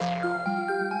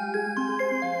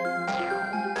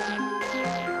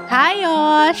Hi,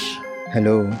 Yosh!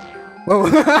 Hello. Wow.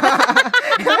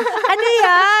 Ano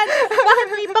yan? Bakit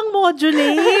may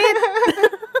pang-modulate?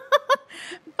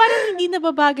 Parang hindi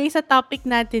nababagay sa topic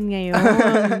natin ngayon.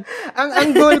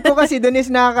 ang goal ko kasi dun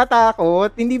is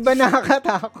nakakatakot. Hindi ba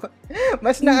nakakatakot?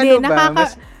 Mas na hindi, ano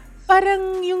ba?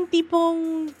 Parang yung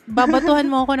tipong babatuhan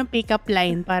mo ako ng pick-up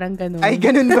line. Parang ganun. Ay,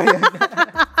 ganun ba yan?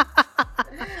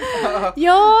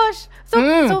 Yosh!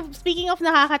 So, speaking of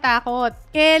nakakatakot,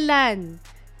 kailan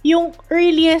yung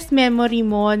earliest memory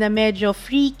mo na medyo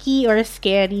freaky or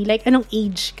scary? Like, anong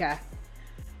age ka?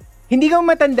 Hindi ko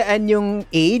matandaan yung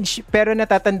age, pero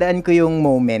natatandaan ko yung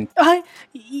moment. Ay,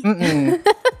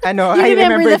 Ano, you I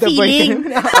remember the feeling.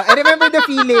 I remember the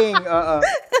feeling. Oo.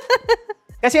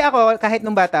 Kasi ako, kahit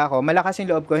nung bata ako, malakas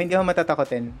yung loob ko, hindi ako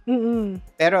matatakotin.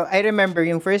 Pero I remember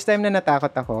yung first time na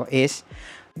natakot ako is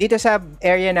dito sa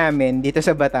area namin, dito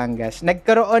sa Batangas,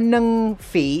 nagkaroon ng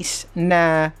phase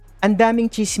na ang daming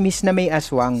chismis na may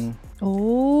aswang.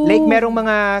 Oh. Like, merong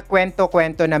mga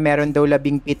kwento-kwento na meron daw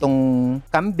 17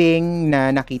 kambing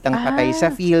na nakitang patay sa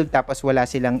field, tapos wala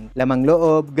silang lamang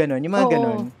loob, ganon, yung mga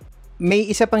ganon. May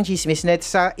isa pang chismis na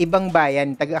sa ibang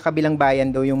bayan, taga-kabilang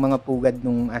bayan daw yung mga pugad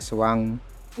ng aswang.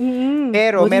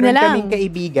 Pero meron kaming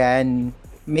kaibigan,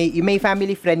 may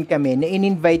family friend kami na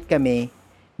in-invite kami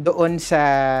doon sa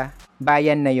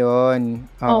bayan na yon.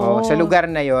 Oo, sa lugar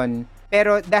na yon.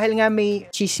 Pero dahil nga may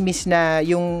chismis na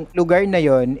yung lugar na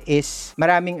yon is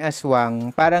maraming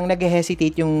aswang, parang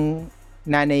nag-hesitate yung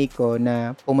nanay ko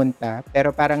na pumunta.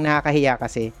 Pero parang nakakahiya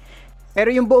kasi.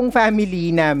 Pero yung buong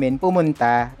family namin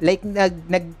pumunta, like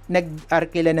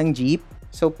nag-arkila ng jeep.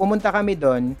 So pumunta kami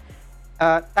doon.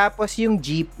 Tapos yung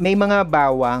jeep, may mga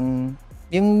bawang.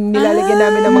 Yung nilalagyan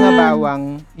namin ng mga bawang,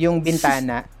 yung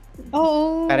bintana.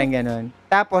 Oo. Parang ganon.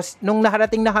 Tapos, nung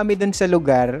nakarating na kami dun sa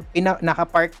lugar,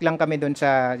 nakapark lang kami dun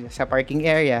sa parking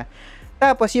area.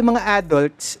 Tapos, yung mga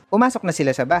adults, pumasok na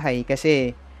sila sa bahay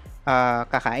kasi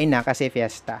kakain na kasi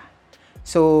fiesta.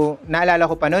 So, naalala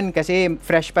ko pa nun kasi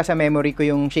fresh pa sa memory ko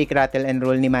yung Shake, Rattle, and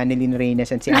Roll ni Manilyn Reyes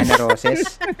and si Ana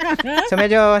Roses. So,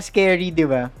 medyo scary, di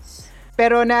ba?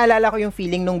 Pero naalala ko yung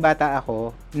feeling nung bata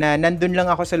ako na nandun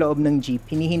lang ako sa loob ng jeep,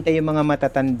 hinihintay yung mga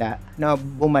matatanda na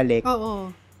bumalik.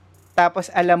 Oo.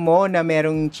 Tapos alam mo na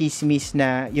merong chismis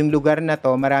na yung lugar na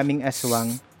to, maraming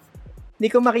aswang. Hindi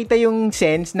ko makita yung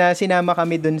sense na sinama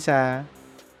kami dun sa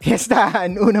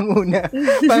fiestahan, unang-una.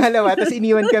 Pangalawa, tapos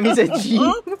iniwan kami sa jeep.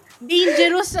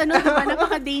 Dangerous, naman,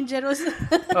 napaka-dangerous.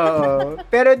 Oo.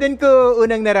 Pero dun ko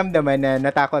unang naramdaman na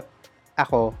natakot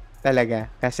ako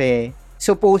talaga. Kasi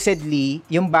supposedly,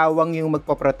 yung bawang yung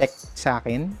magpoprotect sa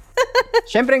akin.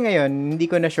 Syempre ngayon, hindi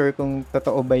ko na sure kung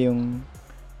totoo ba yung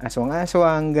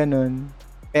aswang, ganun.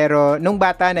 Pero, nung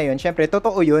bata na yun, syempre,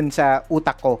 totoo yun sa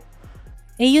utak ko.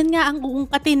 Eh, yun nga ang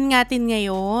uungkatin natin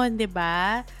ngayon, di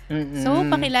ba? So,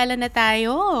 pakilala na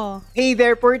tayo. Hey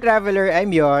there, Poor Traveler.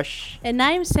 I'm Yosh. And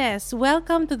I'm Ces.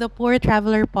 Welcome to the Poor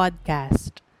Traveler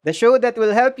Podcast. The show that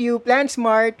will help you plan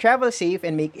smart, travel safe,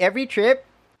 and make every trip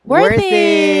worth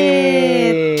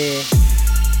it!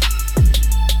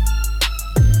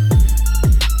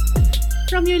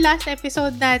 From your last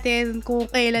episode natin, kung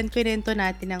kailan kwento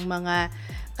natin ang mga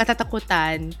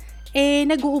katatakutan,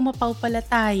 nag-uumapaw pala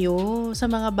tayo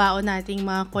sa mga baon nating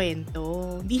mga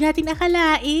kwento. Hindi natin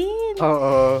akalain.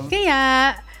 Oo.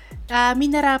 Kaya,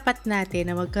 minarapat natin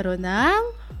na magkaroon ng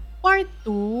part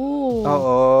 2.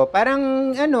 Oo.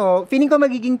 Parang, feeling ko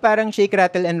magiging parang Shake,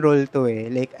 Rattle, and Roll to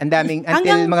eh. Like, ang daming,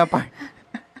 until mga part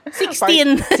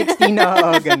 16. 16, oo,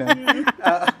 ganun.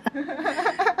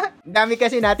 Dami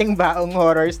kasi nating baong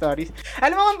horror stories.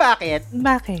 Alam mo kung bakit?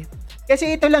 Bakit?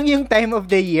 Kasi ito lang yung time of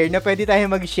the year na pwede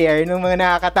tayo mag-share ng mga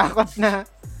nakakatakot na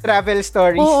travel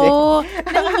stories. Oo.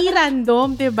 Na hindi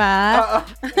random, diba? Oo.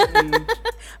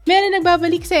 Meron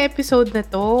nagbabalik sa episode na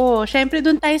to. Siyempre,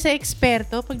 dun tayo sa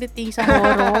eksperto pagdating sa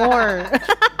horror.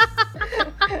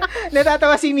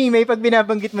 Natatawa si Mimay pag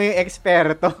binabanggit mo yung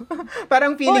eksperto.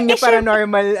 Parang feeling niya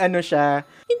paranormal, siya.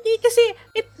 Hindi, kasi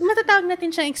matatawag natin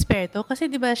siyang eksperto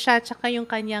kasi 'di ba siya tsaka yung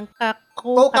kanyang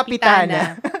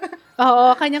co-kapitana.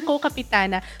 Oo, kanyang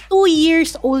co-kapitana. 2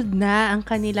 years old na ang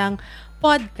kanilang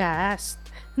podcast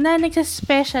na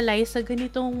nagsa-specialize sa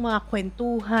ganitong mga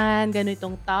kwentuhan,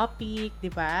 ganitong topic,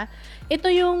 'di ba? Ito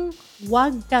yung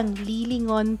Wag Kang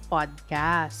Lilingon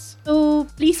podcast. So,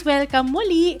 please welcome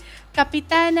muli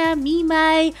Kapitana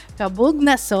Mimay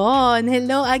Kabugnason.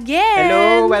 Hello again.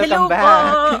 Hello, welcome back.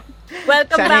 Po.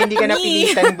 Welcome Sana back hindi ka to me.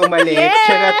 napilitan bumalik.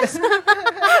 Yes!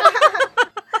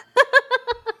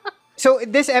 So,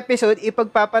 this episode,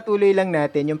 ipagpapatuloy lang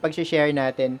natin yung pag-share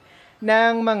natin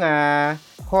ng mga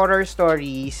horror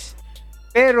stories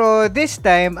Pero this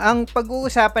time, ang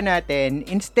pag-uusapan natin,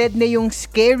 instead na yung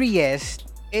scariest,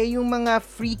 yung mga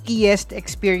freakiest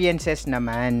experiences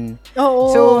naman.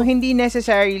 Oo. So, hindi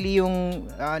necessarily yung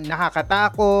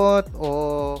nakakatakot o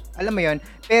alam mo yon,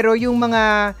 pero yung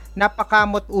mga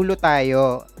napakamot ulo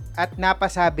tayo at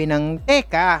napasabi ng,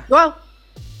 teka, Wow!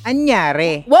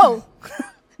 anyari. Wow!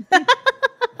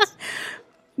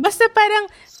 Basta parang,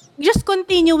 just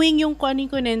continuing yung kung ano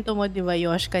yung kunento mo, di ba,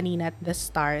 Yosh, kanina at the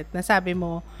start, na sabi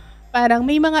mo, parang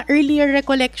may mga earlier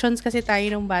recollections kasi tayo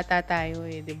nung bata tayo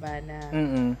di ba, na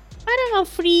parang ang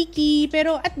freaky,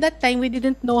 pero at that time, we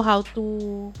didn't know how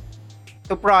to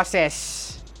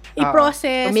process.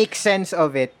 i-process. To make sense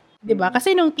of it. Di ba?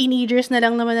 Kasi nung teenagers na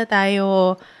lang naman na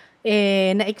tayo,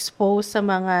 na-expose sa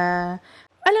mga,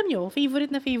 alam nyo, favorite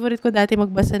ko dati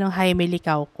magbasa ng Jaime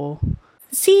Licauco.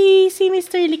 Si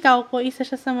Mr. Licauco, isa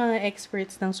siya sa mga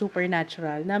experts ng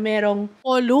supernatural na merong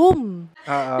column.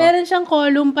 Meron siyang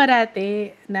column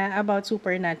parate na about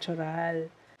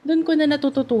supernatural. Doon ko na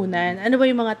natututunan. Ano ba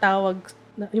yung mga tawag,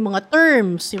 yung mga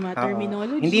terms, yung mga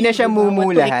terminology. Hindi na siya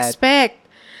mumu what lahat. to expect.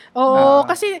 Oo,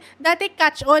 kasi dati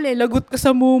catch all lagot ka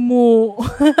sa mumu.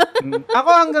 Ako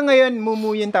hanggang ngayon,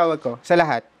 mumu yung tawag ko sa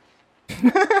lahat.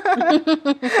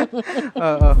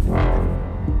 Oo.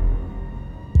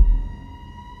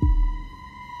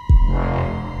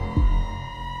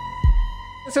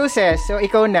 So,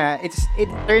 ikaw na,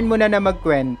 turn mo na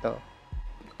magkwento.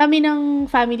 Kami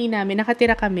ng family namin,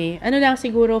 nakatira kami, ano lang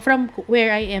siguro, from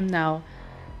where I am now,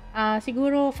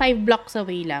 siguro 5 blocks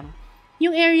away lang.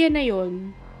 Yung area na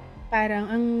yon, parang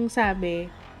ang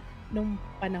sabi, nung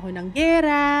panahon ng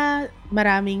gera,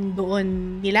 maraming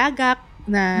doon nilagak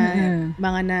na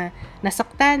mga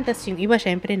nasaktan, tas yung iba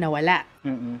syempre nawala.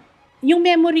 Yung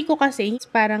memory ko kasi,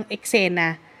 parang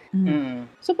eksena.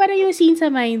 So, parang yung scene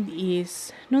sa mind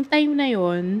is, nung time na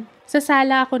yon, sa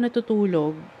sala ako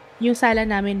natutulog, yung sala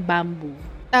namin bamboo.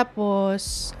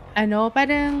 Tapos,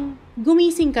 parang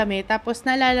gumising kami, tapos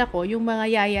naalala ko, yung mga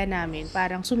yaya namin,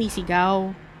 parang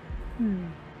sumisigaw.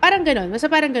 Parang ganon, basta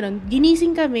parang ganon.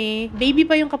 Ginising kami, baby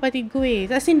pa yung kapatid ko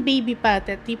as in baby pa,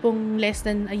 tipong less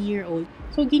than a year old.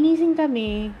 So, ginising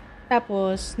kami,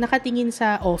 tapos nakatingin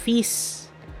sa office.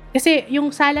 Kasi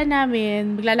yung sala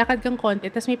namin, maglalakad kang konti,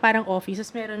 tapos may parang office,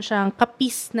 tapos meron siyang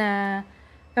kapis na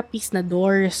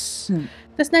doors.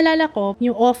 Tapos nalala ko,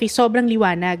 yung office, sobrang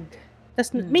liwanag.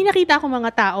 Tapos may nakita akong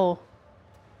mga tao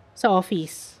sa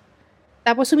office.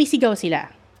 Tapos sumisigaw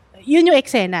sila. Yun yung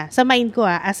eksena. Sa mind ko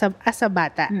as a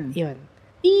bata. Yun.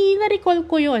 Na-recall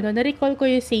ko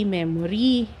yung same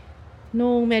memory.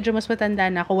 Nung medyo mas matanda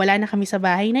na ako, wala na kami sa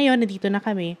bahay na yun, nandito na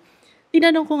kami.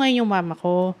 Tinanong ko ngayon yung mama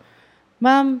ko,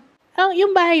 Ma'am,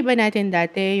 yung bahay ba natin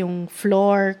dati, yung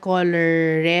floor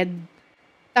color red,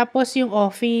 tapos yung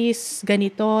office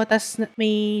ganito, tas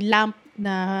may lamp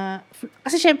na,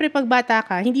 kasi syempre pag bata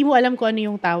ka, hindi mo alam kung ano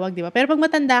yung tawag, di ba? Pero pag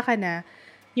matanda ka na,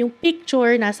 yung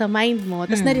picture nasa mind mo,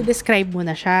 tas na-describe mo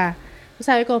na siya. So,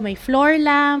 sabi ko, may floor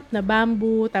lamp na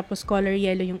bamboo, tapos color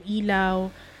yellow yung ilaw.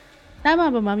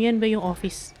 Tama ba, ma'am? Yan ba yung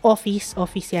office?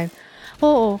 Office yan.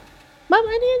 Oo. Ma'am,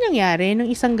 ano yung nangyari nung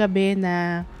isang gabi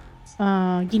na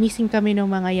ginising kami ng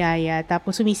mga yaya,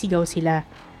 tapos sumisigaw sila.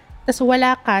 Tapos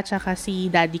wala ka, tsaka si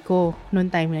daddy ko noong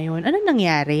time na yun. Anong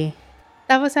nangyari?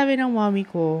 Tapos sabi ng mommy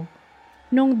ko,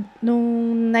 nung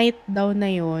night daw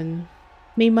na yun,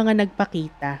 may mga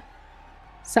nagpakita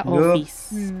sa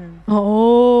office.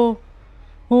 Oo.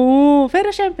 Pero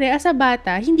syempre, as a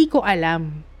bata, hindi ko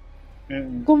alam.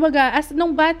 Kumbaga,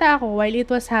 nung bata ako, while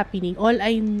it was happening, all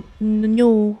I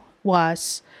knew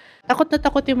was, takot na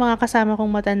takot yung mga kasama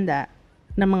kong matanda,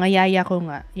 na mga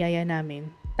yaya namin.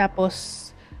 Tapos,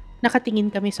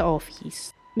 nakatingin kami sa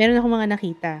office. Meron akong mga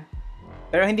nakita.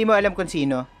 Pero hindi mo alam kung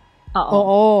sino?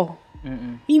 Oo.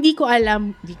 Hindi ko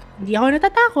alam. Hindi ako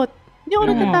natatakot. Hindi ako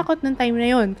natatakot ng time na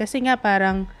yon. Kasi nga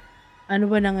parang, ano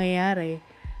ba nangyayari?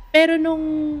 Pero nung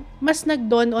mas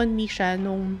nag-dawn on me siya,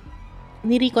 nung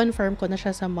ni-reconfirm ko na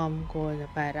siya sa mom ko, na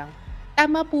parang,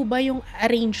 tama po ba yung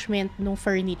arrangement ng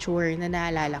furniture na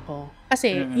naalala ko?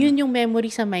 Kasi, yun yung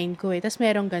memory sa mind ko Tapos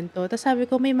merong ganito. Tapos sabi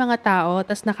ko, may mga tao,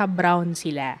 tapos naka-brown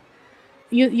sila.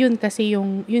 Yun kasi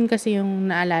yung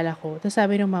naalala ko. Tapos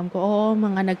sabi ng mom ko, oo,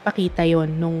 mga nagpakita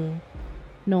yon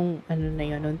nung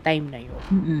time na yun.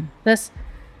 Tapos,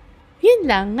 yun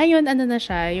lang. Ngayon, na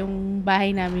siya, yung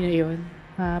bahay namin na yun.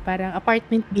 Parang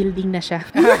apartment building na siya.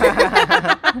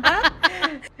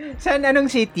 Saan? Anong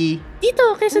city?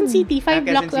 Dito, Quezon City. 5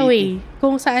 blocks Quezon away. City.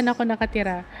 Kung saan ako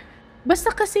nakatira.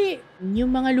 Basta kasi, yung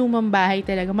mga lumang bahay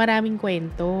talaga, maraming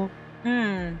kwento.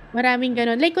 Maraming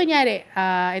ganun. Like, kunyari,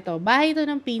 bahay ito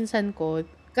ng pinsan ko.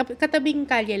 Katabing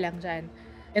kalye lang dyan.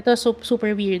 Ito,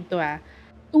 super weird to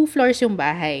 2 floors yung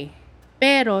bahay.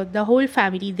 Pero the whole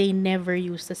family, they never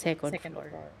use the second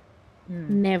floor.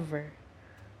 Never.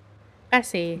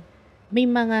 Kasi may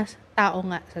mga tao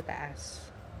nga sa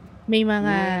taas. May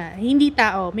mga hindi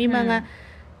tao, may mga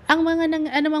ang mga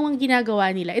ano mang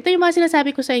ginagawa nila. Ito yung mga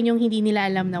sinasabi ko sa inyong hindi nila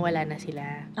alam na wala na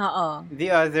sila. Oo. The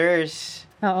others.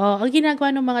 Oo, ang ginagawa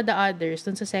ng mga the others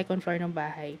dun sa second floor ng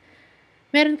bahay.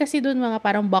 Meron kasi dun mga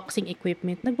parang boxing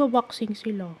equipment. Nagbo-boxing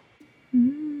sila.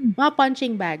 Mga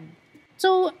punching bag.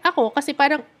 So, ako, kasi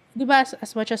parang, di ba,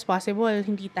 as much as possible,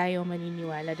 hindi tayo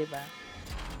maniniwala, di ba?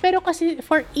 Pero kasi,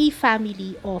 for a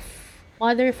family of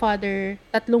mother, father,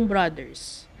 3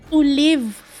 brothers, to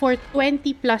live for 20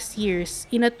 plus years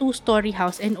in a 2-story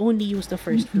house and only use the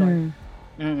first floor.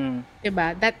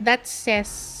 Diba? That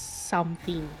says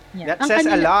something. Yeah. That says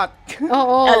a lot.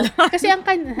 Oo. Kasi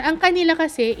ang kanila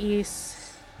kasi is,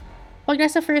 pag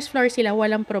nasa first floor sila,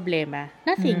 walang problema.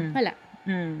 Nothing. Wala.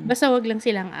 Basta wag lang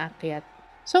silang aakyat.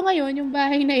 So ngayon, yung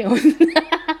bahay na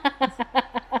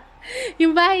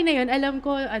yun, alam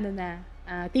ko,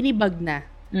 tinibag na.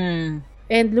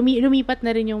 And lumipat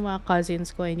na rin yung mga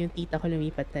cousins ko and yung tita ko,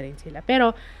 lumipat na rin sila.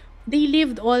 Pero, they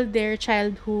lived all their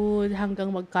childhood hanggang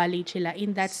mag-college sila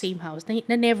in that same house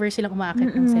na never silang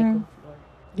umaakit ng second floor.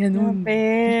 Ganun.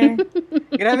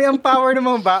 Grabe ang power ng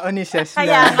mga baon ni Cesna.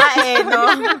 Kaya nga no?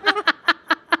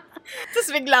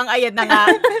 Tapos biglang, ayan na nga.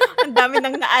 Ang dami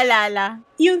nang naalala.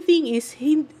 Yung thing is,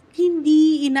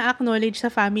 hindi ina-acknowledge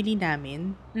sa family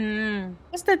namin.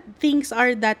 Basta things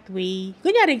are that way.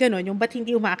 Kunyari ganon, yung ba't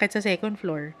hindi umaakit sa second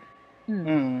floor.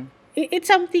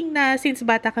 It's something na since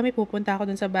bata kami, pupunta ako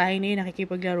dun sa bahay na yun,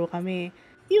 nakikipaglaro kami.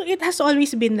 It has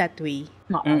always been that way.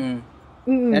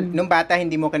 Nung bata,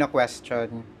 hindi mo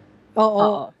kina-question.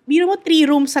 Oo. Biro mo 3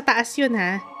 rooms sa taas yun,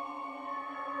 ha?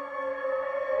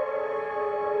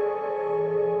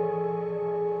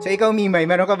 So, ikaw, Mimay,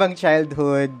 meron ka bang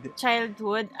childhood?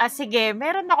 Sige,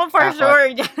 meron ako for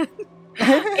sure.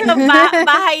 Ito,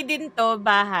 bahay din to,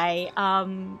 bahay.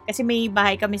 Kasi may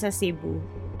bahay kami sa Cebu.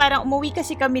 Parang umuwi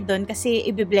kasi kami doon kasi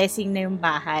i-blessing na yung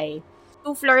bahay.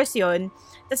 2 floors yun.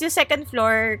 Tapos yung second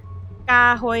floor,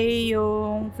 kahoy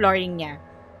yung flooring niya.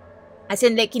 As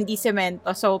in, like, hindi semento.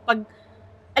 So,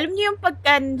 alam niyo yung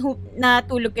pagka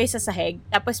natulog kayo sa sahig,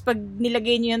 tapos pag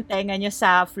nilagay niyo yung tenga niyo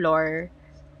sa floor,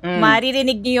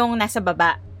 maririnig niyo yung nasa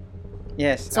baba.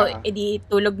 Yes. So, edi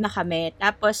tulog na kami.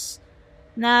 Tapos,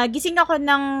 nagising ako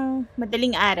ng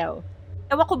madaling araw.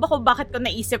 Ewan ko bakit ko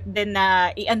naisip din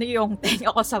na i-ano yung tenga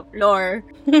ko sa floor.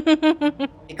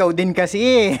 Ikaw din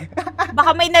kasi.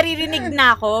 Baka may naririnig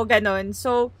na ako, ganun.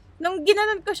 So, nung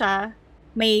ginanon ko siya,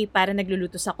 may parang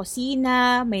nagluluto sa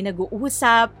kusina, may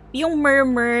nag-uusap, yung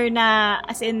murmur na,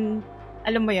 as in,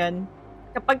 alam mo yun,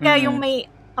 kapag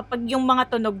yung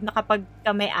mga tunog na kapag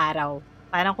may araw,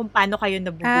 parang kung paano kayo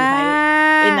nabubuhay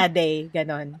in a day,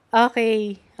 ganon.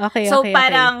 Okay. So,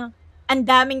 parang, ang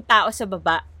daming tao sa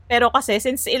baba. Pero kasi,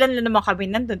 since ilan lang naman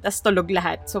kami nandun, tas tulog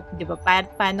lahat. So, di ba,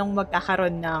 paano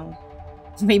magkakaroon ng,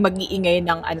 may mag-iingay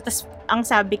ng ano. Tas, ang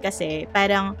sabi kasi,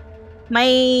 parang,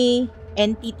 may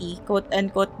entity,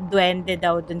 quote-unquote, duwende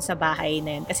daw dun sa bahay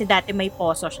na yun. Kasi dati may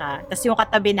poso siya. Tas yung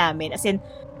katabi namin, as in,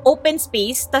 open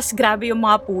space, tas grabe yung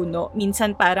mga puno.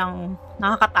 Minsan parang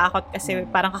nakakatakot kasi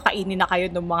parang kakainin na kayo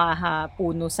ng mga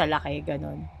puno sa laki,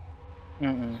 ganon.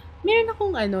 Meron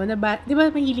akong di ba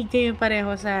mahilig kayo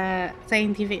pareho sa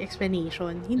scientific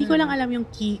explanation? Hindi ko lang alam yung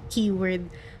keyword,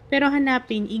 pero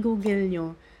hanapin, i-google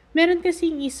nyo. Meron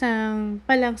kasing isang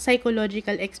palang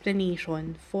psychological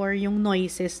explanation for yung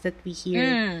noises that we hear.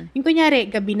 Yung kunyari,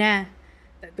 gabi na,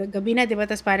 di ba?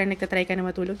 Tapos parang nagtatry ka na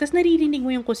matulog. Tapos naririnig mo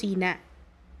yung kusina.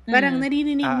 Parang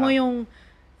naririnig mo yung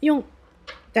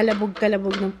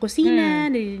kalabog-kalabog ng kusina,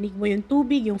 naririnig mo yung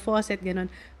tubig, yung faucet, ganon.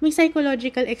 May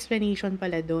psychological explanation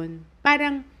pala doon.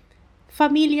 Parang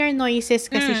familiar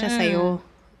noises kasi siya sa'yo.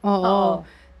 Oo.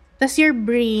 Tapos your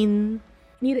brain,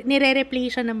 nire-replay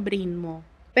siya ng brain mo.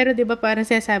 Pero 'di ba parang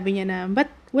sinasabi niya na, but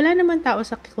wala naman tao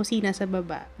sa kusina sa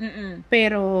baba.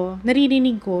 Pero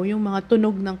naririnig ko yung mga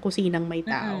tunog ng kusinang may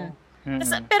tao.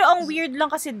 Pero ang weird lang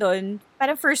kasi doon,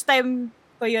 parang first time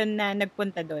ko yun na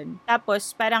nagpunta doon.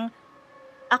 Tapos parang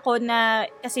ako na,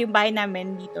 kasi yung bahay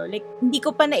namin dito, like, hindi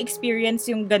ko pa na-experience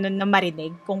yung ganun na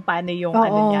marinig kung paano yung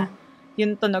niya,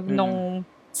 yung tunog nung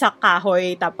sa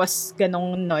kahoy, tapos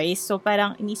ganong noise. So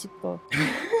parang inisip ko,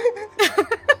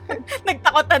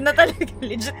 nagtakotan na talaga,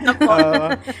 legit na po.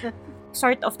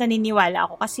 Sort of naniniwala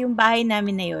ako kasi yung bahay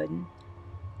namin na yun,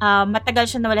 matagal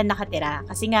siya na wala nakatira.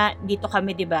 Kasi nga, dito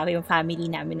kami, diba, yung family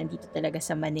namin nandito talaga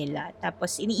sa Manila.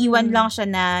 Tapos, iniiwan lang siya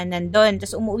na nandun.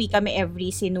 Tapos, umuwi kami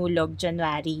every sinulog,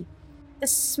 January.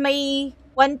 Tapos, may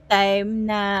one time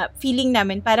na feeling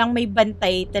namin parang may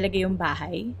bantay talaga yung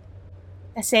bahay.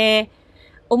 Kasi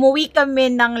umuwi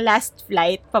kami ng last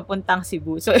flight papuntang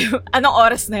Cebu. So, anong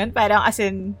oras na yun? Parang as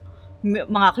in,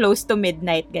 mga close to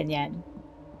midnight, ganyan.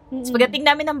 So, pagdating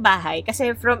namin ng bahay,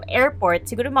 kasi from airport,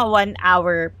 siguro mga 1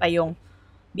 hour pa yung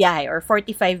biyahe or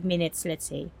 45 minutes, let's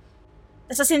say.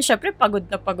 Tapos as in, syempre, pagod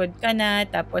ka na,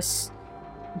 tapos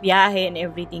biyahe and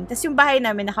everything. Tapos yung bahay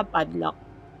namin naka-padlock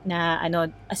na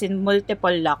as in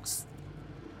multiple locks.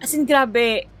 As in,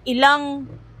 grabe, ilang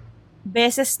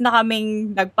beses na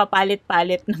kaming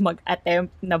nagpapalit-palit na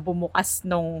mag-attempt na bumukas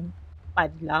nung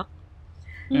padlock.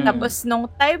 Tapos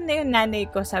nung time na yung nanay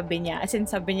ko, sabi niya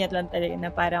lang talaga na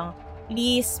parang,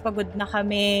 please, pagod na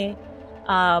kami,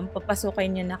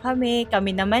 papasukin niyo na kami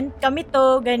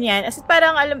to, ganyan. As in,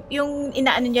 parang alam, yung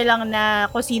inaano niya lang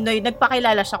na kung sino,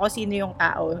 nagpakilala siya kung sino yung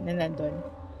tao na nandun.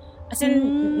 As in,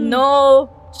 no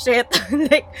shit.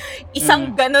 Like,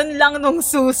 isang ganun lang nung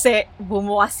susi,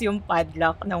 bumukas yung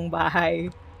padlock ng bahay.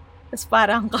 Tapos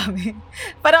parang kami,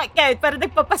 parang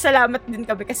nagpapasalamat din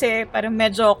kami kasi parang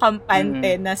medyo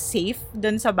kampante na safe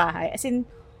dun sa bahay. As in,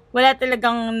 wala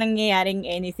talagang nangyayaring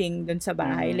anything dun sa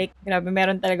bahay. Like, grabe,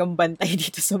 meron talagang bantay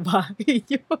dito sa bahay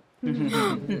niyo.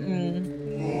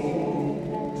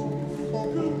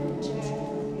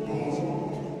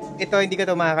 Ito, hindi ko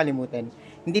to makakalimutan.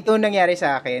 Hindi to nangyari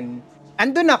sa akin.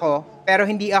 Andun ako, pero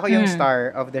hindi ako yung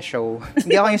star of the show.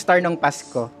 Hindi ako yung star ng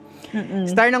Pasko.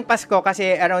 Star ng Pasko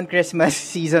kasi around Christmas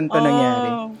season to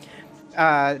nangyari.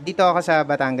 Dito ako sa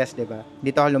Batangas, diba?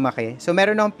 Dito ako lumaki. So,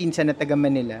 meron akong pinsan na taga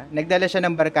Manila. Nagdala siya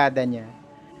ng barkada niya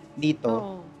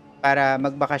dito para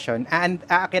magbakasyon.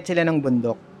 Aakyat sila ng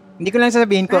bundok. Hindi ko lang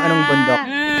sasabihin kung anong bundok.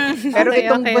 Pero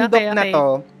itong bundok na to,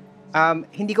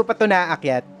 hindi ko pa to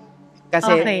naakyat.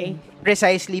 Kasi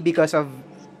precisely because of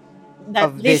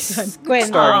this story.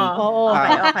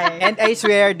 Okay. And I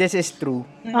swear this is true.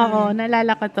 Oo,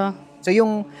 naalala ko to. So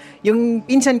yung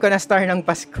pinsan ko na star ng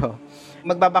Pasko,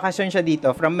 magbabakasyon siya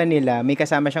dito from Manila, may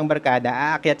kasama siyang barkada,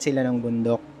 aakyat sila ng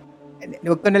bundok.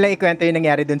 Huwag ko nalang ikwento yung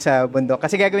nangyari dun sa bundok.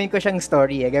 Kasi gagawin ko siyang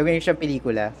story, gagawin ko siyang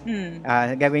pelikula.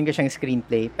 Gagawin ko siyang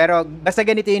screenplay. Pero basta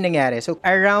ganito yung nangyari. So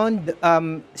around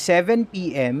 7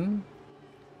 p.m.,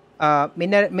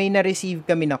 may na-receive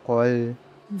kami na call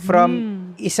from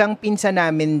isang pinsan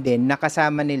namin din na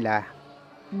kasama nila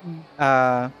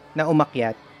na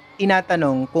umakyat.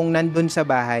 Tinatanong kung nandun sa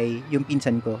bahay yung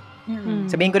pinsan ko.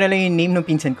 Sabihin ko na lang yung name ng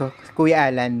pinsan ko, Kuya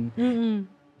Alan.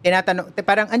 Tinatanong,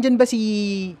 parang andyan ba si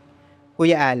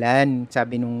Kuya Alan?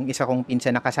 Sabi nung isa kong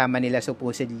pinsan na kasama nila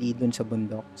supposedly dun sa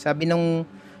bundok. Sabi nung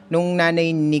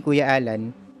nanay ni Kuya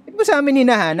Alan, "Ba't mo sa amin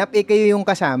hinahanap? Kayo yung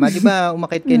kasama. Di ba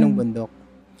umakyat kayo ng bundok?"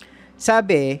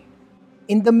 Sabi,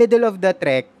 in the middle of the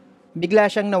trek, bigla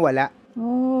siyang nawala.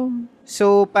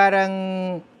 So, parang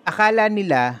akala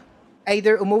nila,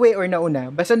 either umuwi or nauna.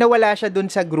 Basta nawala siya dun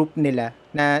sa group nila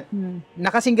na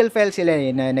naka-single file sila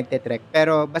na nagte-trek.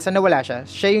 Pero basta nawala siya.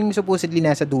 Siya yung supposedly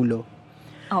nasa dulo.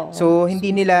 So,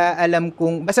 hindi nila alam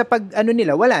kung, basta pag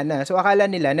nila, wala na. So, akala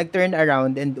nila, nag-turn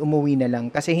around and umuwi na lang.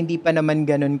 Kasi hindi pa naman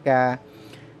ganun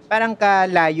parang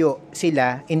kalayo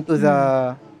sila into the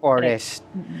forest.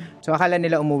 So, akala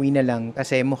nila umuwi na lang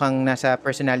kasi mukhang nasa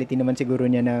personality naman siguro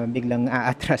niya na biglang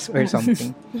aatras or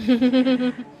something.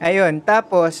 Ayun.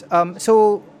 Tapos,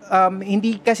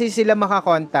 hindi kasi sila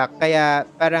makakontakt. Kaya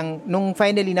parang nung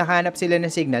finally nakahanap sila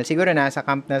ng signal, siguro nasa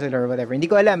camp na sila or whatever. Hindi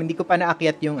ko alam. Hindi ko pa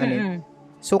naakyat yung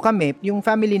So kami, yung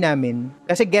family namin,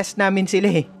 kasi guest namin sila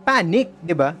Panic,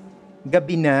 di ba?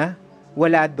 Gabi na,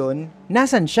 wala doon.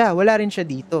 Nasaan siya? Wala rin siya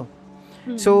dito.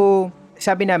 So,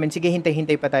 sabi namin, sige,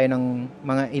 hintay-hintay pa tayo ng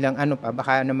mga ilang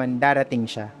baka naman darating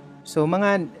siya. So,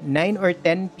 mga 9 or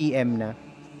 10 p.m. na,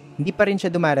 hindi pa rin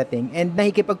siya dumarating. And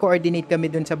nakikipag-coordinate kami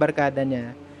dun sa barkada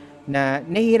niya na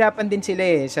nahihirapan din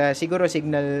sila sa siguro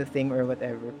signal thing or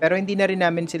whatever. Pero hindi na rin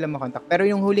namin sila makontak. Pero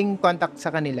yung huling contact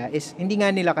sa kanila is hindi nga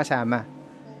nila kasama.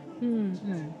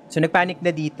 So, nagpanic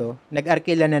na dito.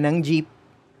 Nag-arkila na ng jeep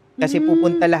kasi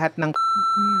pupunta lahat ng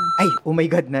ay, oh my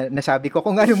God, nasabi ko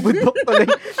kung anong bundok tuloy.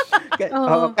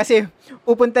 Kasi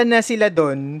pupunta na sila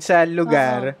doon sa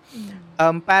lugar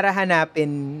para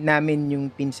hanapin namin yung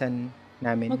pinsan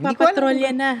namin.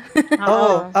 Magpapatrolya na.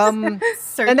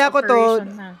 Tanda ko to.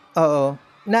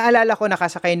 Naalala ko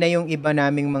nakasakay na yung iba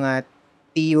naming mga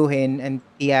tiyuhin and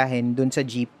tiyahin doon sa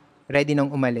jeep. Ready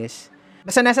nang umalis.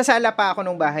 Basta nasa sala pa ako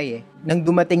nung bahay nang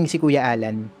dumating si Kuya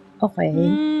Alan. Okay.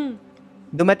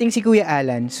 Dumating si Kuya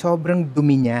Alan, sobrang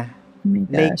dumi niya. Oh my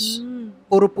like, gosh.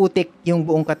 Puro putik yung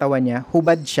buong katawan niya.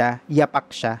 Hubad siya, yapak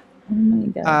siya. Oh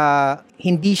my God.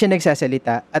 Hindi siya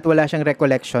nagsasalita at wala siyang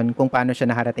recollection kung paano siya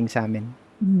nakarating sa amin.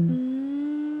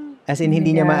 As in,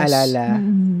 hindi niya maalala.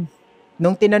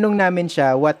 Nung tinanong namin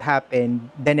siya what happened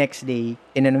the next day,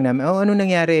 tinanong namin, ano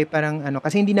nangyari? Parang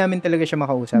kasi hindi namin talaga siya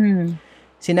makausap.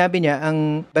 Sinabi niya,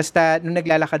 basta nung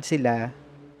naglalakad sila,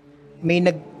 may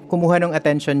nagkumuha ng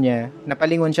attention niya,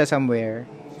 napalingon siya somewhere.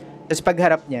 Tapos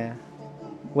pagharap niya,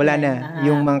 wala na.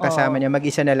 Yung mga kasama niya,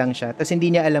 mag-isa na lang siya. Tapos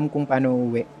hindi niya alam kung paano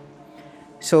uuwi.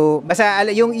 So, basta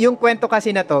yung kwento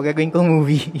kasi na to, gagawin kong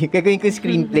movie. Gagawin kong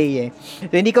screenplay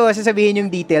So, hindi ko sasabihin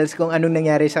yung details kung anong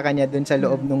nangyari sa kanya dun sa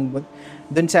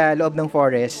loob ng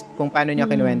forest, kung paano niya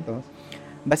kinuwento.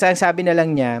 Basta ang sabi na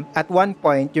lang niya, at one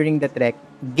point during the trek,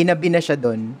 ginabi na siya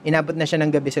dun. Inabot na siya ng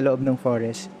gabi sa loob ng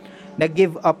forest.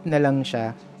 Nag-give up na lang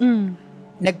siya.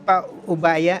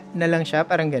 Nagpa-ubaya na lang siya,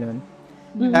 parang ganun.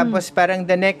 Tapos parang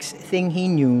the next thing he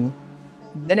knew,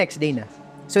 the next day na.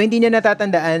 So, hindi niya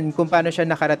natatandaan kung paano siya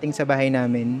nakarating sa bahay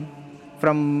namin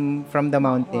from the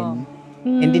mountain.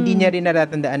 And hindi niya rin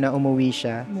natatandaan na umuwi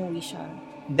siya.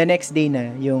 The next day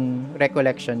na, yung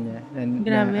recollection niya.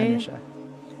 Grabe. Siya.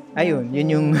 Ayun, yun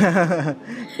yung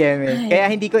Kaya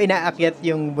hindi ko inaakyat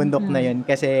yung bundok na yun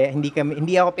kasi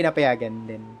hindi ako pinapayagan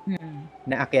din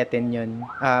na akyatin yun.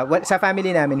 Sa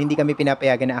family namin, hindi kami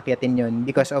pinapayagan na akyatin yun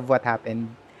because of what happened.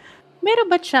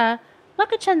 Meron ba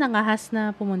bakit siya nangahas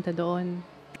na pumunta doon?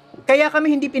 Kaya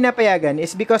kami hindi pinapayagan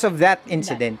is because of that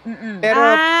incident. Pero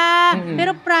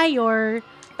pero prior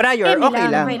okay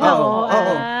lang. Oo.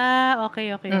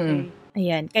 Okay.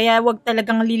 Ayan. Kaya wag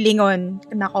talagang lilingon.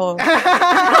 Nako.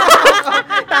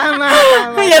 Tama.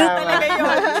 Yan talaga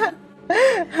yun.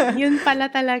 Yun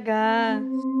pala talaga.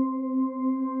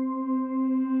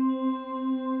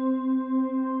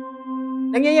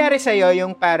 Nangyayari sa'yo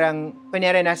yung parang,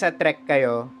 kunyari nasa trek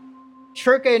kayo,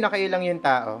 sure kayo na kayo lang yung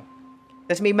tao.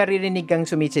 Tapos may maririnig kang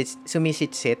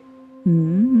sumisit-sit.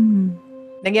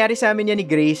 Nangyari sa amin yan ni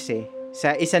Grace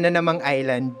sa isa na namang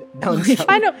island down south.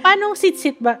 Paano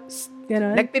sit-sit ba?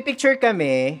 Ganon? Nagpipicture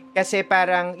kami kasi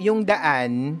parang yung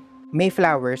daan, may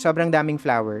flowers, sobrang daming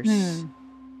flowers.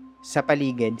 Sa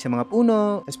paligid, sa mga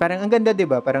puno. Tapos parang ang ganda,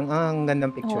 diba? Parang ang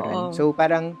gandang picturean. So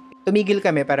parang tumigil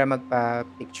kami para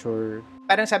magpa-picture.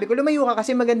 Parang sabi ko, lumayo ka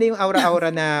kasi maganda yung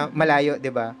aura-aura na malayo,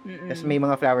 diba? Tapos may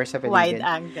mga flowers sa paligid. Wide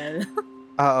angle.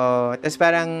 Oo. Tapos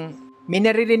parang, may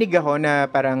naririnig ako na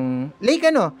parang, like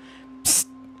psst,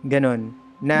 ganon.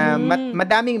 Na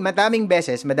madaming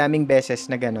beses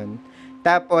na ganon.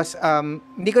 Tapos,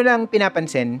 hindi ko lang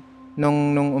pinapansin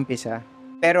nung umpisa.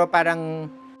 Pero parang,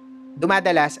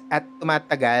 dumadalas at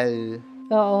tumatagal.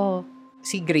 Oo.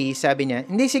 Si Grace, sabi niya,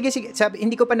 sige, sabi,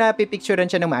 hindi ko pa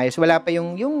napipicturean siya ng maayos. Wala pa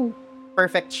yung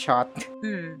perfect shot.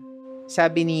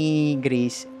 Sabi ni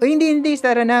Grace, hindi,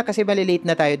 tara na kasi malilate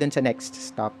na tayo dun sa next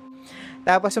stop.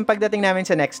 Tapos, yung pagdating namin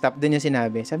sa next stop, dun yung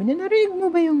sinabi. Sabi niya, narinig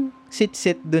mo ba yung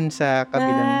sit-sit dun sa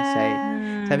kabilang side?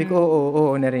 Sabi ko,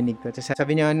 oo, narinig ko. Tapos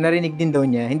sabi niya, narinig din daw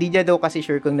niya. Hindi niya daw kasi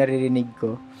sure kung naririnig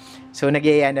ko. So,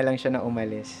 nagyaya na lang siya na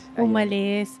umalis. Ayun.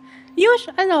 Umalis.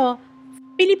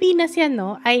 Pilipinas yan,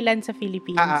 no? Island sa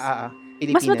Philippines.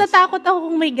 Pilipinas. Mas matatakot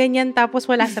ako kung may ganyan tapos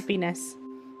wala sa Pinas.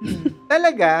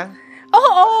 Talaga?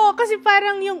 Oo, kasi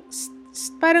parang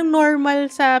normal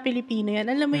sa Pilipino yan.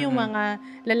 Alam mo yung mga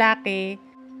lalaki,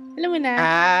 alam mo na.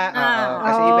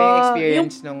 Kasi iba yung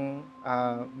experience nung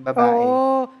babae.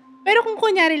 Oo. Pero kung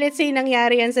kunyari, let's say,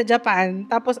 nangyari yan sa Japan,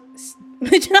 tapos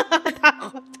medyo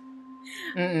nakakatakot.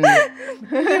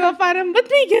 Diba, parang, ba't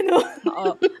may gano'n?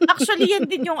 Oo. Actually, yan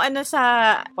din yung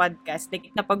sa podcast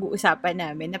na pag-uusapan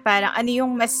namin, na parang ano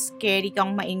yung mas scary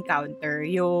kang ma-encounter,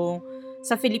 yung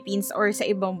sa Philippines or sa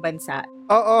ibang bansa.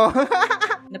 Oo.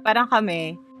 Na parang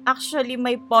kami, actually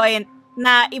may point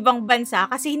na ibang bansa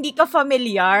kasi hindi ka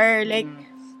familiar. Like,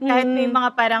 kahit may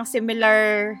mga parang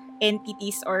similar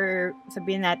entities or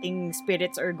sabihin nating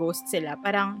spirits or ghosts sila,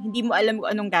 parang hindi mo alam kung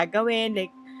anong gagawin.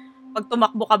 Like, pag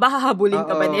tumakbo ka ba, hahabulin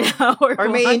ka ba nila? Or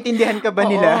may intindihan ka ba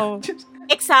nila?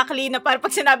 Exactly, na parang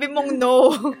pag sinabi mong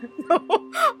no,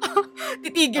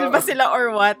 titigil ba sila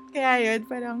or what? Kaya yun,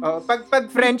 parang... Pag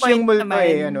French yung multo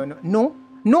No,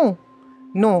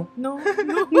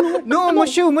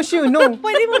 monsieur, no.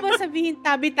 Pwede mo ba sabihin,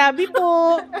 tabi-tabi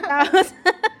po? Tapos,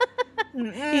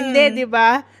 hindi, di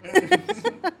ba?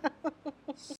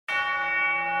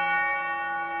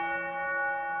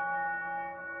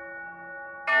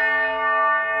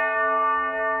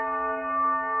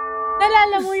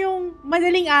 Nalala mo yung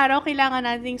madaling araw, kailangan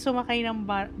nating sumakay ng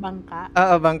bangka?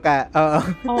 Oo, bangka. Oo.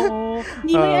 Oo.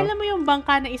 Hindi mo, alam mo yung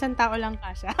bangka na isang tao lang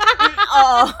kasya?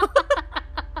 Oo.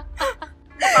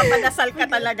 Papadasal ka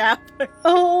talaga.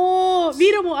 Oo.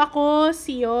 Biro mo ako,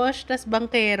 si Yosh, tas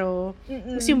bangkero.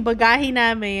 Tapos yung bagahe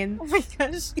namin. Oh my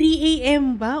gosh. 3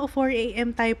 a.m. ba? O 4 a.m.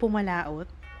 tayo pumalaot?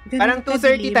 Parang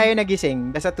 2:30 tayo nagising.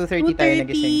 Basta 2:30 tayo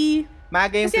nagising.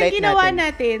 Maaga yung flight natin. Kasi ginawa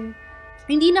natin,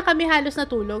 hindi na kami halos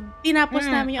natulog. Tinapos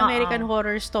namin yung American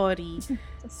Horror Story.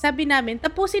 Sabi namin,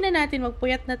 tapusin na natin,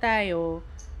 magpuyat na tayo.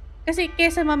 Kasi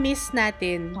kesa ma-miss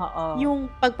natin yung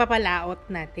pagpapalaot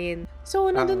natin. So,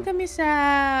 nandun kami sa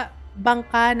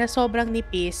bangka na sobrang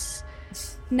nipis.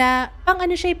 Na pang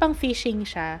siya, pang fishing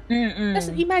siya.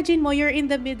 Tapos imagine mo, you're in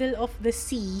the middle of the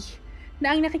sea.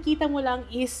 Na ang nakikita mo lang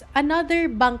is another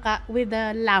bangka with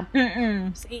a lamp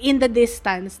in the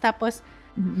distance. Tapos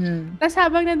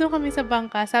habang nandun kami sa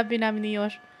bangka, sabi namin ni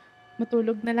Yosh,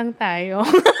 matulog na lang tayo.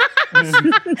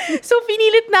 So,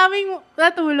 pinilit namin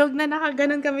natulog na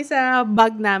nakaganon kami sa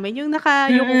bag namin. Yung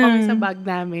nakayuko kami sa bag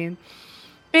namin.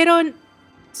 Pero,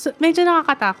 medyo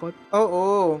nakakatakot.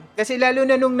 Oo. Kasi lalo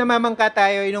na nung namamangka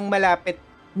tayo, nung malapit,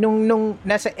 nung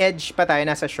nasa edge pa tayo,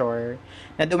 nasa shore,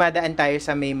 na dumadaan tayo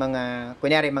sa may mga,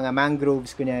 kunyari, mga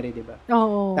mangroves, kunyari, di ba?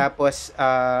 Oo. Tapos,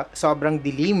 sobrang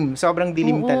dilim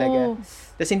talaga.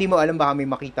 Tapos, hindi mo alam baka may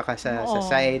makita ka sa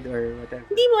side or whatever.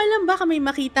 Hindi mo alam baka may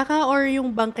makita ka or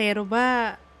yung bangkero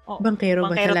ba? Bangkero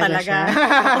ba talaga siya?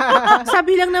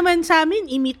 Sabi lang naman sa amin,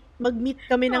 mag-meet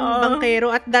kami ng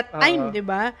bangkero at that time, di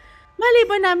ba? Mali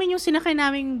ba namin yung sinakay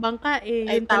naming bangka,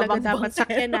 yun talaga dapat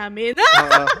sakyan namin.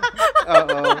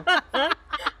 Oo.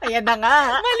 Ayan na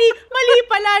nga. Mali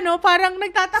pala, no? Parang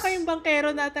nagtataka yung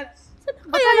bangkero na,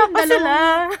 kaya yung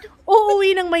dalawa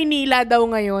uuwi ng Maynila daw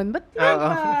ngayon. Ba't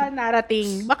pa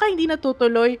narating? Baka hindi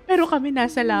natutuloy, pero kami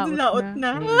nasa laot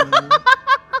na.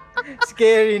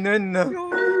 Scary nun, no?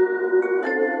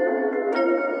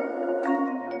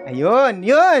 Ayun,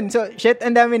 yun. So,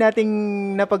 ang dami nating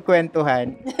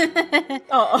napagkwentuhan.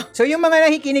 Oo. So, yung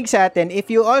mga nakikinig sa atin, if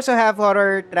you also have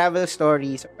horror travel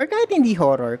stories, or kahit hindi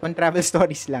horror, kung travel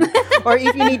stories lang, or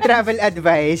if you need travel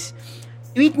advice,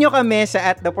 tweet nyo kami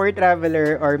sa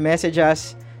 @thepoortraveler or message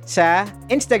us sa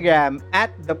Instagram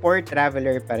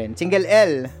 @thepoortraveler pa rin. Single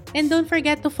L. And don't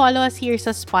forget to follow us here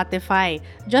sa Spotify.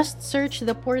 Just search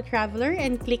The Poor Traveler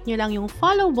and click nyo lang yung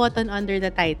follow button under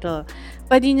the title.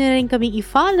 Pwede nyo rin kaming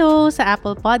i-follow sa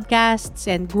Apple Podcasts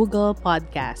and Google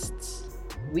Podcasts.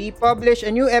 We publish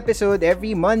a new episode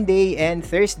every Monday and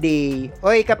Thursday.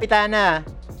 Oy, Kapitana!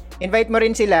 Invite mo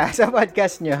rin sila sa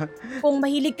podcast nyo. Kung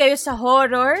mahilig kayo sa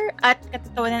horror at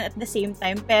katatawanan at the same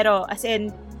time, pero as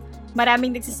in,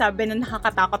 maraming nagsasabi na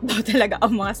nakakatakot daw talaga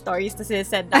ang mga stories na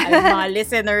sinesend na mga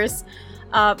listeners.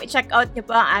 I-check out nyo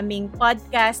po ang aming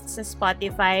podcast sa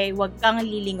Spotify, Huwag Kang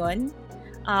Lilingon.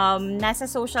 Nasa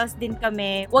socials din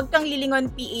kami, Huwag Kang Lilingon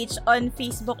PH on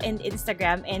Facebook and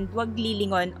Instagram, and Huwag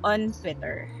Lilingon on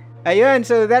Twitter. Ayun,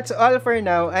 so that's all for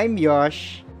now. I'm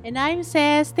Yosh. And I'm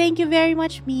Ces. Thank you very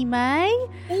much, Mimay.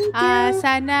 Thank you.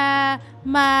 Sana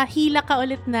mahila ka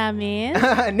ulit namin.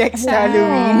 Next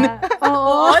Halloween.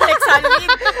 Oo, next Halloween.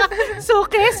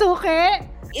 Suke.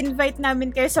 Invite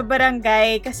namin kayo sa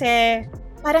barangay kasi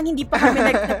parang hindi pa kami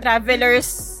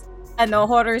nag-travelers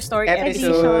horror story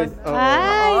edition.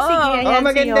 Ay, sige. Ayan,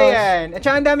 maganda yan. At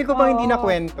saka ang dami ko pang hindi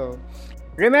nakwento.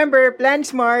 Remember, plan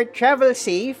smart, travel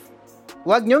safe.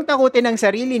 Huwag niyong takutin ang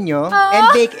sarili niyo and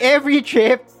make every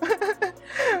trip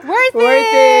worth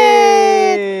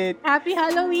it! Happy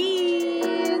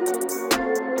Halloween!